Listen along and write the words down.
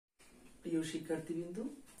প্রিয় শিক্ষার্থীবৃন্দ,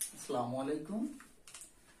 আসসালামু আলাইকুম।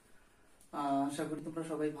 আশা করি তোমরা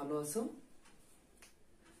সবাই ভালো আছো।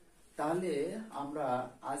 তাহলে আমরা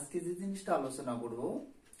আজকে যে জিনিসটা আলোচনা করব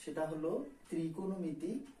সেটা হলো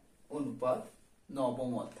ত্রিকোণমিতিক অনুপাত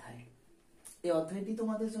নবম অধ্যায়। এই অধ্যায়টি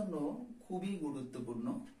তোমাদের জন্য খুবই গুরুত্বপূর্ণ,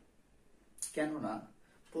 কেননা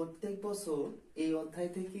প্রত্যেক বছর এই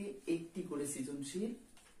অধ্যায় থেকে একটি করে সৃজনশীল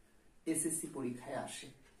এসএসসি পরীক্ষায় আসে।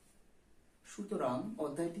 সুতরাং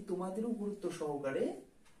অধ্যায়টি তোমাদেরও গুরুত্ব সহকারে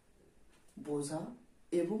বোঝা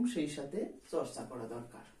এবং সেই সাথে চর্চা করা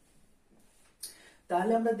দরকার।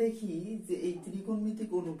 তাহলে আমরা দেখি যে এই ত্রিকোণমিতিক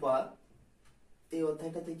অনুপাত এই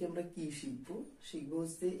অধ্যায়টা থেকে আমরা কি শিখবো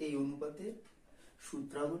হচ্ছে এই অনুপাতের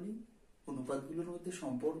সূত্রাবলী, অনুপাতগুলোর মধ্যে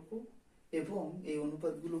সম্পর্ক এবং এই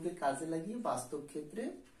অনুপাতগুলোকে কাজে লাগিয়ে বাস্তব ক্ষেত্রে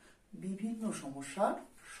বিভিন্ন সমস্যার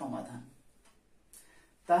সমাধান।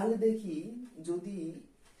 তাহলে দেখি, যদি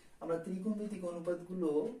আমরা ত্রিকোণমিতিক অনুপাতগুলো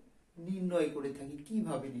নির্ণয় করে থাকি,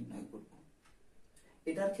 কিভাবে নির্ণয় করব?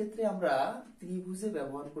 এটার ক্ষেত্রে আমরা ত্রিভুজে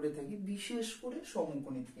ব্যবহার করে থাকি, বিশেষ করে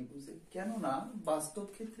সমকোণী ত্রিভুজে, কেননা বাস্তব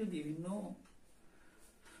ক্ষেত্রে বিভিন্ন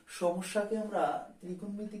সমস্যাকে আমরা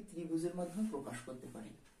ত্রিকোণমিতিক ত্রিভুজের মাধ্যমে প্রকাশ করতে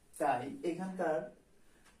পারি। তাই এখানকার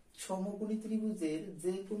সমকোণী ত্রিভুজের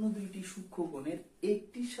যে কোনো দুইটি সূক্ষ্মকোণের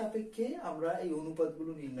একটি সাপেক্ষে আমরা এই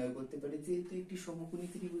অনুপাতগুলো নির্ণয় করতে পারি। যেহেতু একটি সমকোণী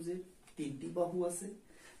ত্রিভুজের তিনটি বাহু আছে,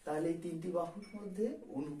 তাহলে এই তিনটি বাহুর মধ্যে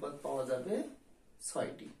অনুপাত পাওয়া যাবে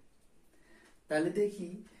 6টি। তাহলে দেখি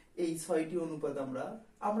এই 6টি অনুপাত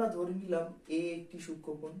আমরা ধরে নিলাম এ একটি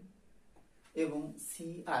সূক্ষ্মকোণ এবং সি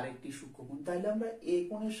আর একটি সূক্ষ্মকোণ। তাহলে আমরা এ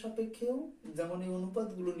কোণের সাপেক্ষেও যেমন এই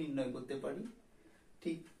অনুপাতগুলো নির্ণয় করতে পারি,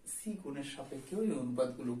 ঠিক সি কোণের সাপেক্ষেও এই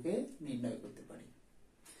অনুপাতগুলোকে নির্ণয় করতে পারি।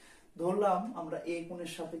 ধরলাম আমরা এ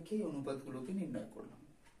কোণের সাপেক্ষে এই অনুপাতগুলোকে নির্ণয় করলাম।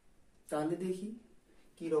 তাহলে দেখি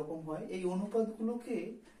কি রকম হয়। এই অনুপাতগুলোকে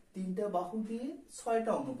তিনটা বাহু দিয়ে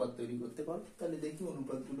 6টা অনুপাত তৈরি করতে পারবো। তাহলে দেখি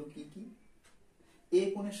অনুপাতগুলো কি কি। এ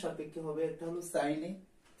কোণের সাপেক্ষে হবে একটা হলো sign A,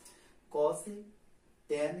 cos A,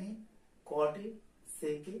 tan A, caught A,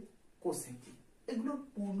 sec A, cosec এ। এগুলোর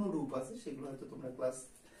পূর্ণ রূপ আছে, সেগুলো হয়তো তোমরা ক্লাস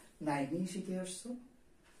 9 শিখে আসছো।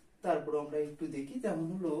 তারপর আমরা একটু দেখি, যেমন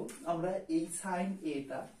হলো আমরা এই সাইন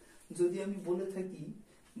এটা যদি আমি বলে থাকি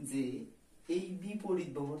যে এই বিপরীত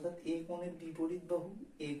বাহু, অর্থাৎ এ কোণের বিপরীত বাহু,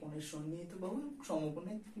 এ কোণের সন্নিহিত বাহু,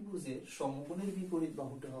 সমকোণের ত্রিভুজের সমকোণের বিপরীত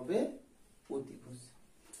বাহুটা হবে অতিভুজ।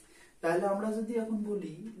 তাহলে আমরা যদি এখন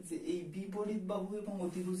বলি যে এই বিপরীত বাহু এবং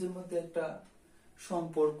অতিভুজের মধ্যে একটা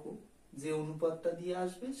সম্পর্ক যে অনুপাতটা দিয়ে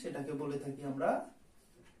আসবে সেটাকে বলে থাকি আমরা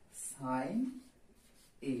সাইন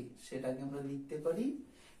এ। সেটাকে আমরা লিখতে পারি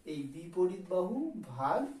এই বিপরীত বাহু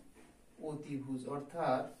ভাগ অতিভুজ,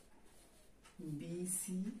 অর্থাৎ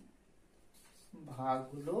বিসি ভাগ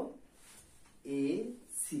হলো এ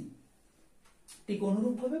সি। ঠিক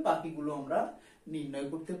অনুরূপ ভাবে বাকিগুলো আমরা নির্ণয়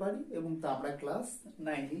করতে পারি এবং তা আমরা ক্লাস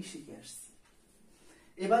 9 শিখে আসছি।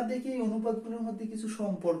 এবার দেখি এই অনুপাতগুলোর মধ্যে কিছু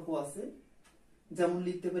সম্পর্ক আছে, যেমন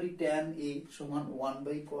লিখতে পারি tan a সমান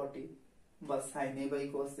 1/cot a বা sin a by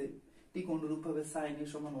cos a। ঠিক অনুরূপ ভাবে sin a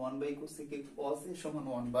সমান 1/cosec a, cos a সমান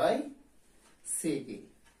 1/sec a।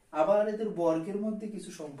 আবার এদের বর্গের মধ্যে কিছু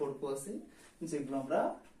সম্পর্ক আছে যেগুলো আমরা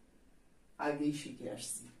আগেই শিখে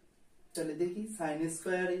আসছি। তাহলে দেখি sin a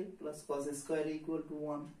square a plus cos a square a equal to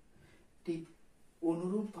 1। ঠিক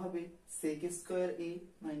অনুরূপ ভাবে sec a square a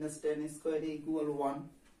minus tan a square a equal 1,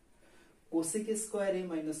 cosec a square a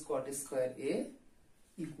minus cot a square a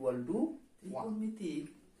equal to 1। ত্রিকোণমিতিক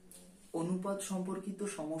অনুপাত সম্পর্কিত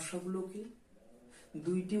সমস্যাগুলোকে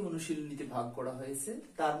দুইটি অনুশীলনীতে ভাগ করা হয়েছে।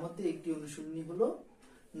 তার মধ্যে একটি অনুশীলনী হলো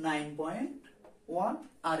 9.1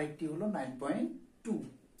 আর একটি হলো 9.2।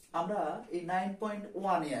 আমরা এই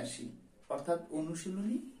 9.1 এ আসি, অর্থাৎ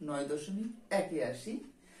অনুশীলনী 9.1 এ আসি।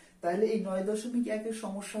 তাহলে এই 9.1 এর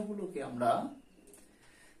সমস্যাগুলোকে আমরা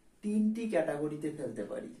তিনটি ক্যাটাগরিতে ফেলতে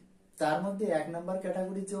পারি। তার মধ্যে 1 নাম্বার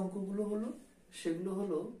ক্যাটাগরির যে অঙ্কগুলো হলো সেগুলো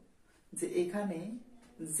হলো যে এখানে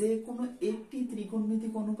যে কোনো একটি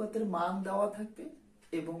ত্রিকোণমিতিক অনুপাতের মান দেওয়া থাকবে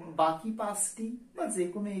এবং বাকি 5টি বা যে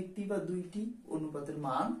কোনো একটি বা দুইটি অনুপাতের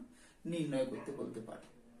মান নির্ণয় করতে বলতে পারে।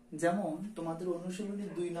 যেমন তোমাদের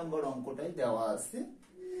অনুশীলনীর 2 নম্বর অঙ্কটায় দেওয়া আছে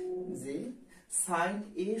যে sin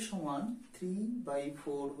a সমান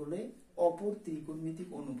 3/4 হলে অপর ত্রিকোণমিতিক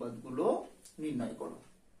অনুপাতগুলো নির্ণয় করো।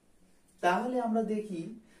 তাহলে আমরা দেখি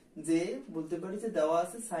যে বলতে পারি যে দেওয়া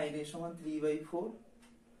আছে sin a সমান 3/4।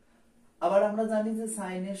 আবার আমরা জানি যে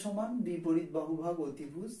sin a সমান বিপরীত বাহু ভাগ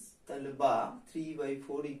অতিভুজ, তাহলে বা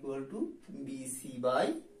 3/4 equal to BC by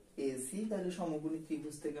AC। তাহলে সমকোণী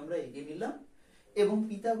ত্রিভুজ থেকে আমরা এগিয়ে নিলাম এবং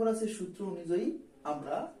পিথাগোরাসের সূত্র অনুযায়ী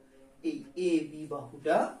আমরা এই AB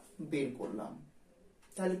বাহুটা বের করলাম।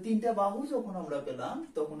 তাহলে তিনটা বাহু যখন আমরা পেলাম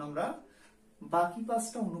তখন আমরা বাকি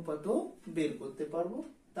 5টা অনুপাতও বের করতে পারবো।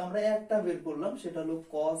 তো আমরা একটা বের করলাম, সেটা হলো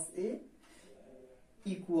cos a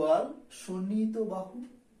ইকুয়াল সন্নিহিত বাহু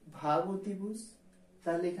ভাগ অতিভুজ।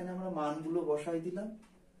 তাহলে এখানে আমরা মানগুলো বসাই দিলাম।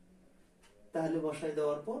 তাহলে বসাই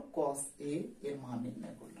দেওয়ার পর cos a এর মান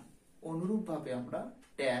নির্ণয় করলাম। অনুরূপ ভাবে আমরা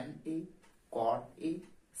tan a, cot a,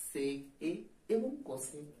 sec a এবং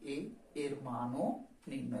cosec a এর মানও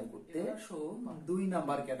নির্ণয় করতে। 2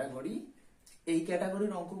 নাম্বার ক্যাটাগরি। এই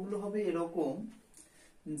ক্যাটাগরির অঙ্কগুলো হবে এরকম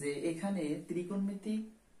যে এখানে ত্রিকোণমিতিক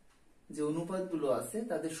যে অনুপাতগুলো আছে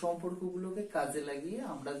তাদের সম্পর্কগুলোকে কাজে লাগিয়ে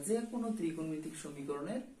আমরা যে কোনো ত্রিকোণমিতিক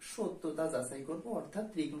সমীকরণের সত্যতা যাচাই করব, অর্থাৎ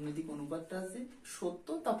ত্রিকোণমিতিক অনুপাতটা যে সত্য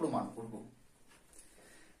তা প্রমাণ করব।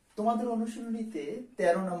 তোমাদের অনুশীলনীতে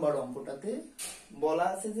 13 নম্বর অঙ্কটাতে বলা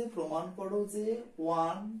আছে যে প্রমাণ করো যে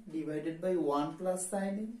 1 divided by 1 plus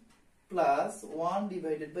sign A plus 1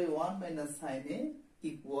 divided by 1 minus sine A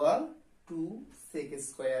equal 2 sec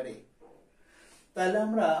square এ। তাহলে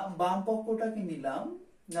আমরা বাম পক্ষটাকে নিলাম,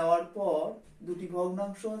 নেওয়ার পর দুটি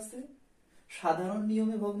ভগ্নাংশ আছে, সাধারণ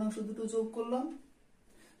নিয়মে ভগ্নাংশ দুটো যোগ করলাম,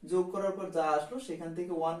 যোগ করার পর যা আসলো সেখান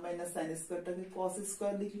থেকে 1 মাইনাস সাইন স্কয়ারটাকে cos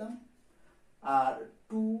স্কয়ার লিখলাম, আর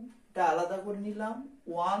 2 টা আলাদা করে নিলাম,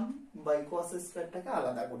 1 বাই cos স্কয়ারটাকে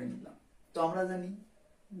আলাদা করে নিলাম। তো আমরা জানি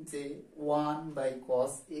যে 1 by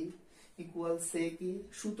cos a equal sec a,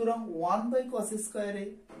 সুতরাং 1 by cos square a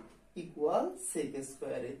equal sec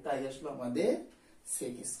square a, তাই আসলো আমাদের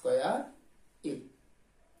sec স্কয়ার a।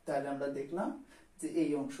 তাহলে আমরা দেখলাম যে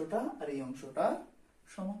এই অংশটা আর এই অংশটা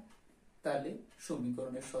সমান। তাহলে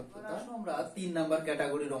সমীকরণের সত্যতা। আমরা 3 নাম্বার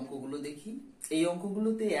ক্যাটাগরির অঙ্কগুলো দেখি। এই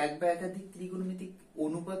অঙ্কগুলোতে এক বা একাধিক ত্রিকোণমিতিক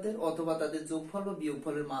অনুপাতের অথবা তাদের যোগফল বা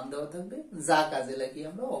বিয়োগফলের মান দেওয়া থাকবে, যা কাজে লাগিয়ে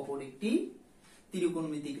আমরা অপর একটি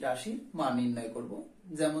ত্রিকোণমিতিক রাশির মান নির্ণয় করব।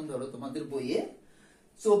 যেমন ধরো তোমাদের বইয়ে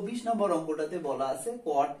 24 নম্বর অঙ্কটাতে বলা আছে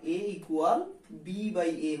cot a equal b by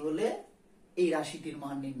a হলে এই রাশিটির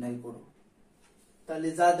মান নির্ণয় করো। তাহলে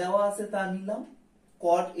যা দেওয়া আছে তা নিলাম,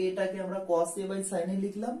 cot a টাকে আমরা cos a by sin a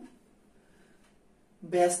লিখলাম,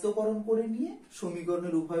 ব্যস্তকরণ করে নিয়ে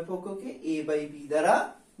সমীকরণের উভয় পক্ষকে a বাই b দ্বারা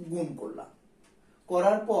গুণ করলাম।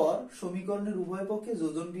 করার পর সমীকরণের উভয় পক্ষে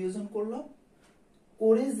যোজন বিয়োজন করলাম,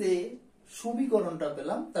 করে যে সমীকরণটা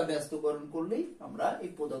পেলাম তা ব্যস্তকরণ করলেই আমরা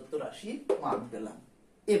এই প্রদত্ত রাশির মান পেলাম।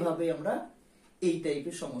 এভাবে আমরা এই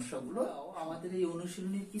টাইপের সমস্যাগুলো, আমাদের এই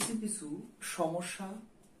অনুশীলনের কিছু কিছু সমস্যা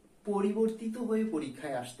পরিবর্তিত হয়ে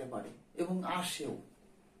পরীক্ষায় আসতে পারে এবং আসেও।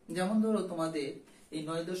 যেমন ধরো তোমাদের এই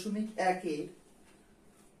 9.1 এর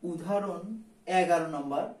উদাহরণ 11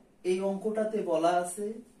 নম্বর এই অঙ্কটাতে বলা আছে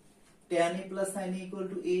tan a plus sin a equal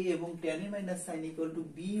to a এবং tan a minus sin a equal to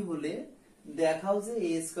b হলে দেখাও যে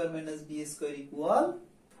a square minus b square equal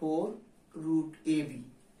 4 root ab।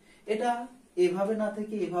 এটা এভাবে না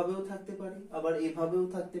থেকে এভাবেও থাকতে পারে, আবার এভাবেও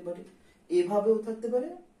থাকতে পারে, এভাবেও থাকতে পারে,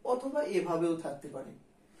 অথবা এভাবেও থাকতে পারে।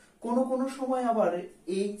 কোন কোন সময় আবার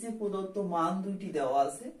এই যে প্রদত্ত মান দুইটি দেওয়া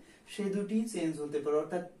আছে সে দুটি চেঞ্জ হতে পারে,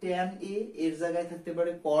 অর্থাৎ tan a এর জায়গায় থাকতে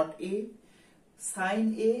পারে cot a, sin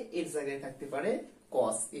a এর জায়গায় থাকতে পারে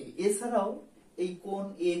cos a। এছাড়াও এই কোণ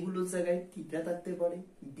a গুলোর জায়গায় থিটা থাকতে পারে,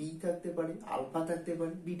 b থাকতে পারে, আলফা থাকতে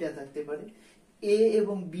পারে, বিটা থাকতে পারে। a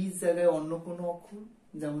এবং b এর জায়গায় অন্য কোনো অক্ষর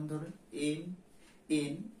যেমন ধরুন m,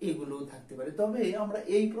 n এগুলোও থাকতে পারে। তবে আমরা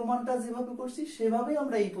এই প্রমাণটা যেভাবে করছি সেভাবে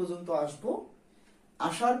আমরা এই পর্যন্ত আসবো,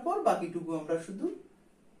 আসার পর বাকিটুকু আমরা শুধু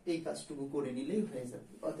এই কাজটুকু করে নিলেই হয়ে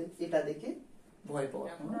যাবে। অতএব এটা দেখে ভয় পাওয়া।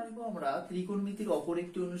 এখন আসবো আমরা ত্রিকোণমিতির অপর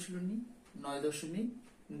একটি অনুশীলনী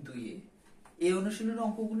 9.2 এ। এই অনুশীলনের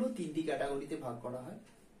অঙ্কগুলো 3টি ক্যাটাগরিতে ভাগ করা হয়।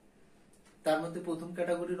 তার মধ্যে প্রথম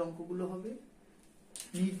ক্যাটাগরির অঙ্কগুলো হবে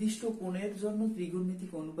নির্দিষ্ট কোণের জন্য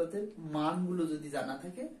ত্রিকোণমিতিক অনুপাতের মানগুলো যদি জানা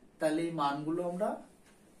থাকে তাহলে এই মানগুলো আমরা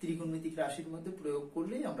ত্রিকোণমিতিক রাশির মধ্যে প্রয়োগ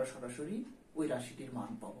করলেই আমরা সরাসরি ওই রাশিটির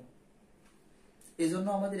মান পাবো। এজন্য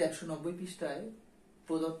আমাদের 190 পৃষ্ঠায়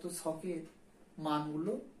প্রদত্ত ছকের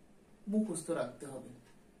মানগুলো মুখস্থ রাখতে হবে।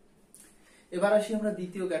 এবার আসি আমরা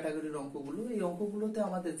দ্বিতীয় ক্যাটাগরির অঙ্কগুলো। এই অঙ্কগুলোতে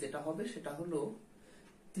আমাদের যেটা হবে সেটা হলো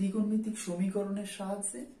ত্রিকোণমিতিক সমীকরণের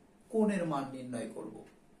সাহায্যে কোণের মান নির্ণয় করব।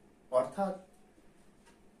 অর্থাৎ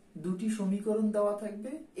দুটি সমীকরণ দেওয়া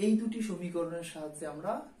থাকবে, এই দুটি সমীকরণের সাহায্যে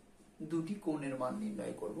আমরা দুটি কোণের মান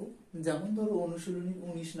নির্ণয় করব। যেমন ধরো অনুশীলনীর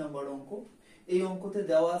 19 নম্বর অঙ্ক। এই অঙ্কতে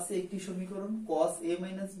দেওয়া আছে একটি সমীকরণ cos a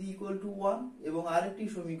minus b equal to 1 এবং আরেকটি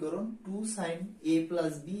সমীকরণ 2 sin a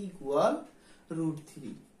plus b equal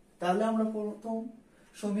 √3। তাহলে আমরা প্রথম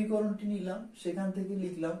সমীকরণটি নিলাম, সেখান থেকে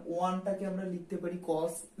লিখলাম 1 টাকে আমরা লিখতে পারি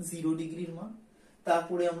cos 0 ডিগ্রির মান,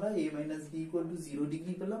 তারপরে আমরা a minus b equal to 0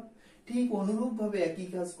 degree পেলাম। ঠিক অনুরূপ ভাবে একই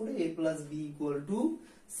কাজ করে a plus b equal to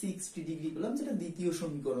 60 degree পেলাম, যেটা দ্বিতীয়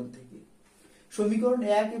সমীকরণ থেকে। সমীকরণ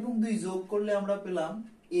 1 এবং 2 যোগ করলে আমরা পেলাম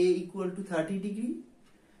a equal to 30 ডিগ্রি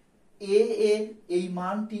এ এর এই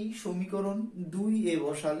মানটি সমীকরণ 2 এ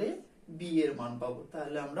বসালে বি এর মান পাবো।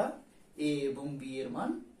 তাহলে আমরা এ এবং বি এর মান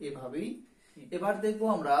এভাবেই। এবার দেখবো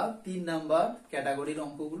আমরা 3 নাম্বার ক্যাটাগরির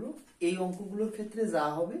অঙ্কগুলো। এই অঙ্কগুলোর ক্ষেত্রে যা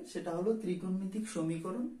হবে সেটা হলো ত্রিকোণমিতিক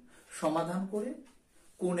সমীকরণ সমাধান করে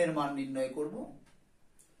কোণের মান নির্ণয় করব।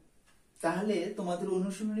 তাহলে তোমাদের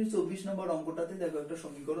অনুশীলনীর 24 নম্বর অঙ্কটাতে দেখো একটা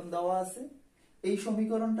সমীকরণ দেওয়া আছে। এই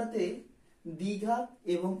সমীকরণটাতে দ্বিঘাত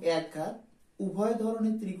এবং একঘাত উভয়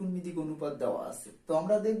ধরনের ত্রিকোণমিতিক অনুপাত দেওয়া আছে। তো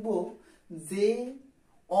আমরা দেখব যে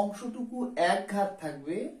অংশটুকু একঘাত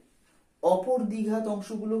থাকবে অপর দ্বিঘাত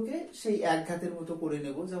অংশগুলোকে সেই একঘাতের মতো করে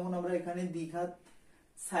নেব। যেমন আমরা এখানে দ্বিঘাত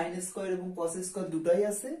সাইন স্কয়ার এবং কস স্কয়ার দুটাই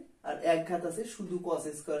আছে, আর একঘাত আছে শুধু কস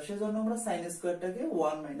স্কয়ার, সেজন্য আমরা সাইন স্কয়ারটাকে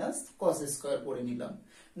 1 মাইনাস কস স্কয়ার করে নিলাম।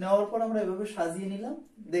 নেওয়ার পর আমরা এভাবে সাজিয়ে নিলাম।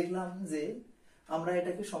 দেখলাম যে আমরা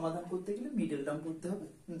এটাকে সমাধান করতে গেলে মিডল টার্ম করতে হবে,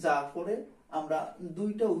 যা করে আমরা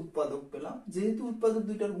দুইটা উৎপাদক পেলাম। যেহেতু উৎপাদক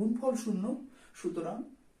দুইটার গুণফল শূন্য, সুতরাং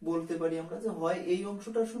বলতে পারি আমরা যে হয় এই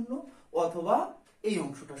অংশটা শূন্য অথবা এই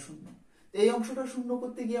অংশটা শূন্য। এই অংশটা শূন্য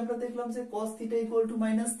করতে গিয়ে আমরা দেখলাম যে cos θ =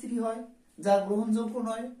 -3 হয়, যা গ্রহণযোগ্য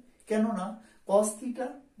নয়। কেননা cos θ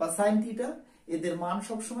বা sin θ এদের মান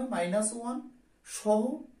সবসময় -1 সহ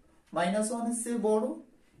 -1 এর চেয়ে বড়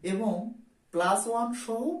এবং +1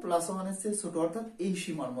 সহ +1 এর চেয়ে ছোট, অর্থাৎ এই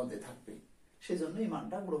সীমার মধ্যে থাকবে। সেজন্য এই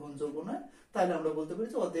মানটা গ্রহণযোগ্য নয়। তাহলে আমরা বলতে পারি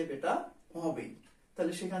যে অতএব এটা হবে।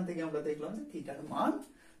 তাহলে সেখান থেকে আমরা দেখলাম যে থিটার মান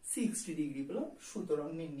 60 ডিগ্রি পেলাম। সুতরাং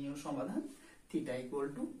নির্ণীয় সমাধান θ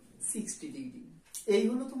 = 60 ডিগ্রি। এই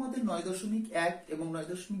হলো তোমাদের 9.1 এবং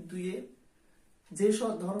 9.2 এ যে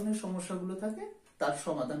সব ধরনের সমস্যাগুলো থাকে তার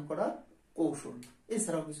সমাধান করার কৌশল।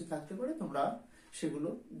 এছাড়াও কিছু থাকতে পারে, তোমরা সেগুলো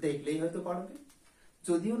দেখলেই হয়তো পারবে।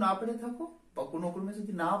 যদিও না পেরে থাকো বা কোনো ক্রমে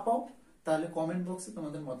যদি না পাও, তাহলে কমেন্ট বক্সে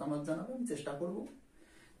তোমাদের মতামত জানাবে, আমি চেষ্টা করব।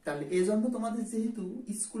 তাহলে এজন্য তোমাদের যেহেতু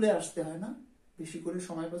স্কুলে আসতে হয় না, বেশি করে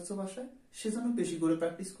সময় পাচ্ছ বাসায়, সেজন্য বেশি করে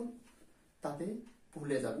প্র্যাকটিস করো, তাতে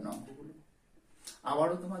ভুলে যাবে না অঙ্কগুলো।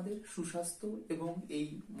 আবারও তোমাদের সুস্বাস্থ্য এবং এই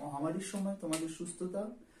মহামারীর সময় তোমাদের সুস্থতা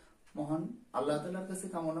মহান আল্লাহ তাআলার কাছে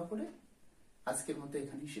কামনা করে আজকের মতো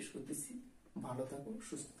এখানেই শেষ করতেছি। ভালো থাকো,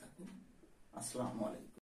 সুস্থ থাকো। আসসালামু আলাইকুম।